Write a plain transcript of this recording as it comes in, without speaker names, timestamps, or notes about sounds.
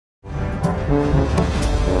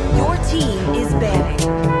Your team is banning.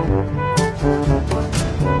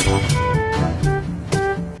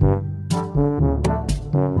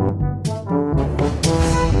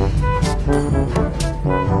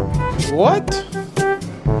 What?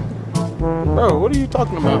 Bro, what are you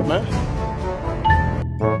talking about, man?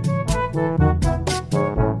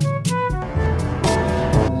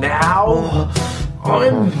 Now,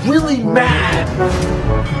 I'm really mad.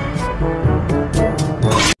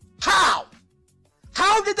 How?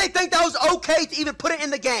 How did they think that was okay to even put it in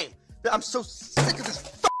the game? I'm so sick of this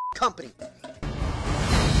company.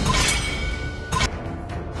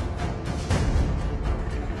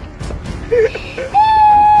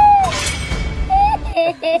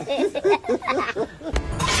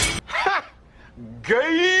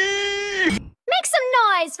 Gay! Make some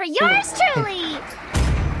noise for yours truly!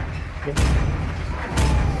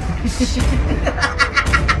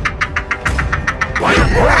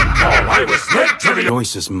 I was late to the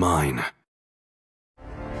choice is mine.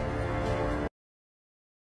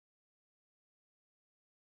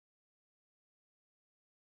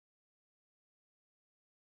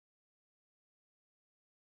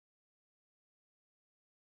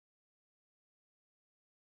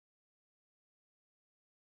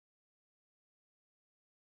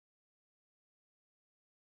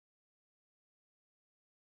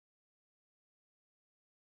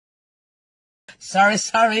 Sorry.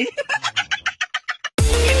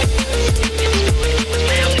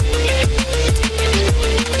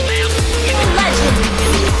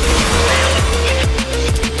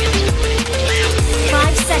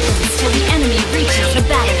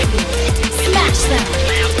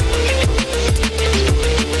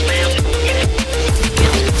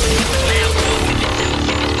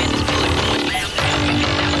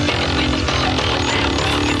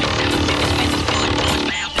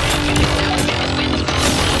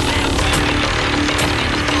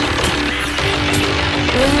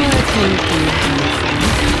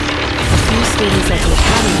 Students at the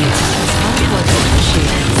Academy tell us how important she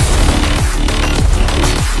is.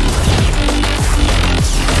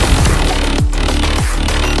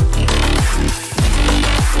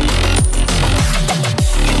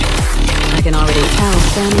 I can already tell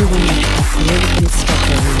Fanny will make a great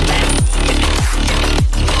instructor one day.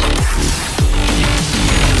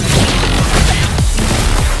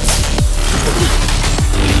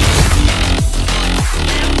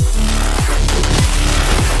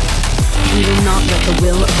 We will not let the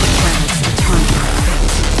will of the planets determine our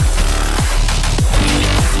fate.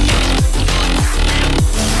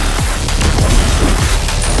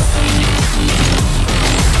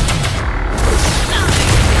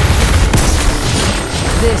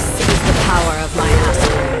 This is the power of my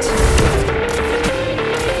aspirant.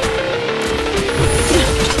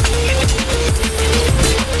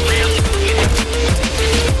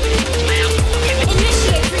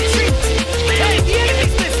 Initiate retreat! Hey, the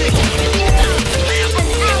enemy's missing! An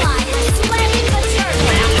ally has slain the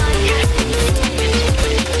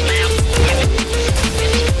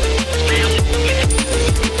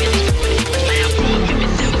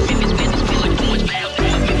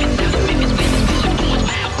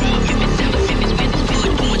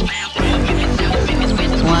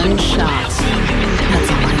One shot. That's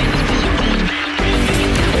all I need.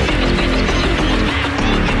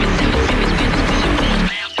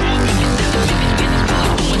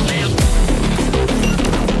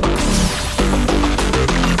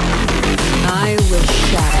 I will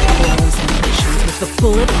shatter those ambitions with the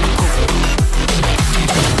bullet of hope.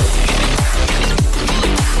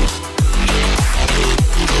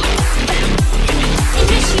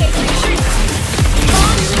 Initiate retreat!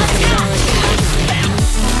 Launch attack!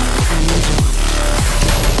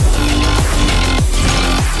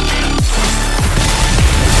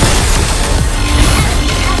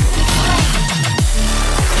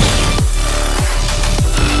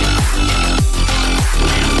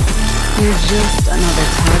 You're just another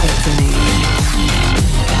target to me.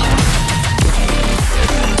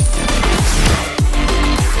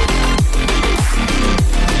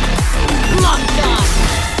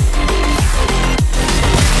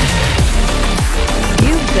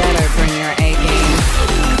 You better bring your A game.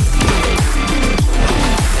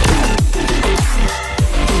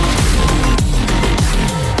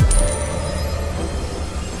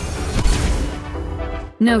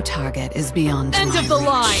 No target is beyond End my of the reach.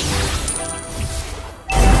 line!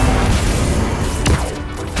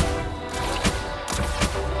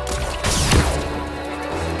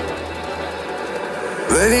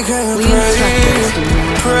 Baby, can you We instructors do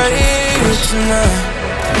more pray than just tonight?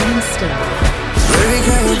 stand still. Baby,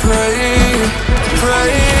 can you pray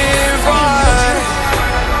for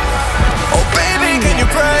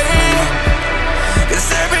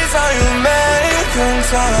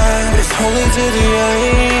time. It's only to the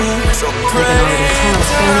end. So I can already tell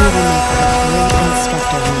Fanny will make her a great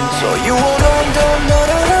instructor one day. so you won't know.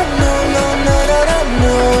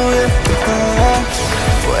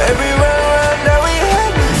 For every round that we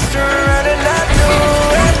had, Mr. Right, and I knew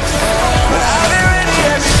it. But I've been ready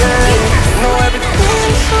every day. Know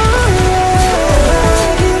everything's alright.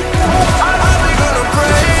 Are we gonna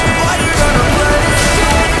pray? Are you gonna play?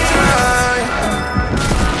 Tonight?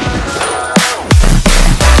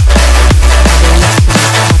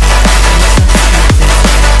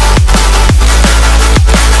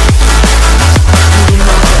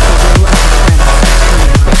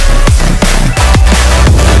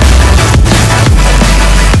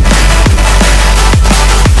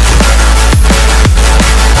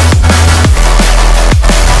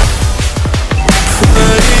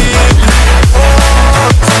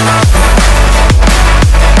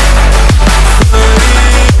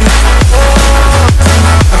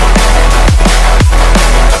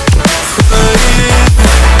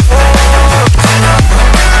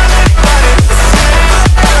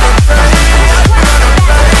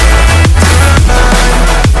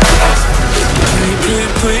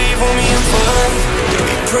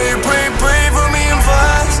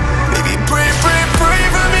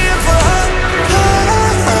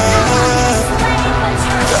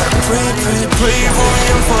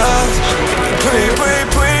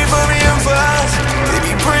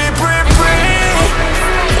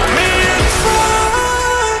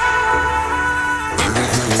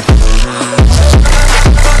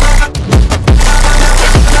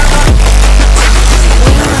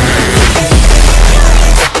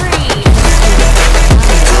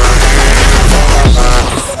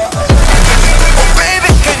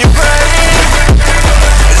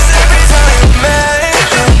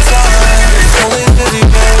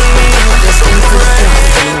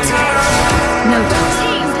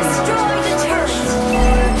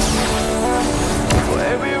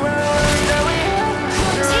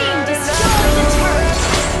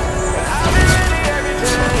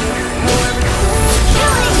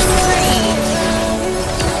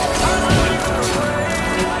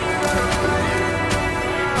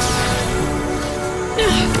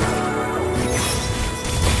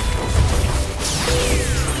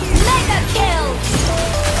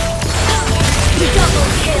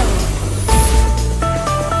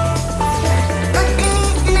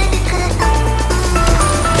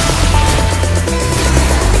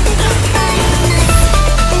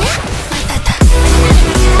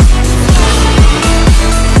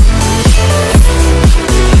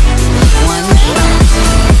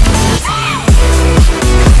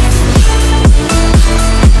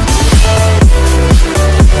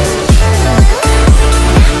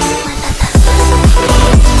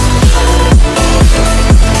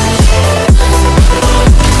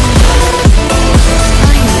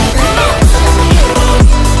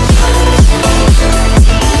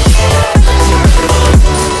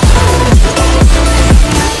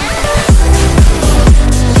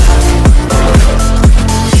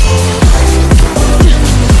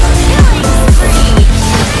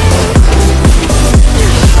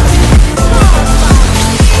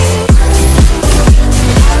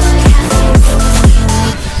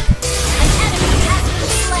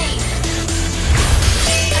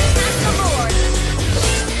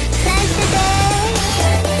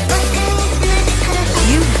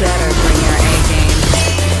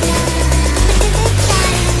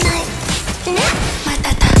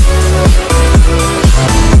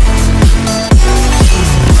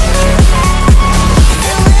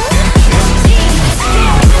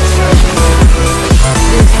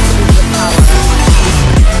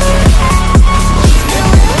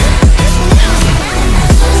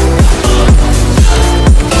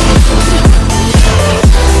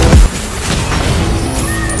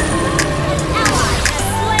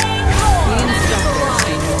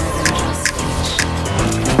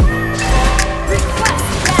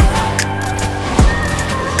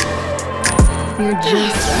 You're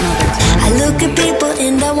just another target. I look at people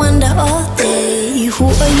and I wonder all day, who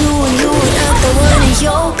are you and you are not the one in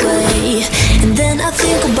your way. And then I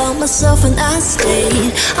think about myself and I say,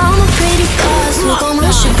 I'm a pretty boss, look on my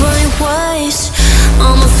brain waist.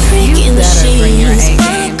 I'm a freak in the sheets,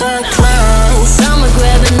 I got clothes. I'ma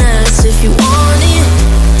grab an ass if you want it.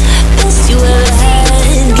 Best you ever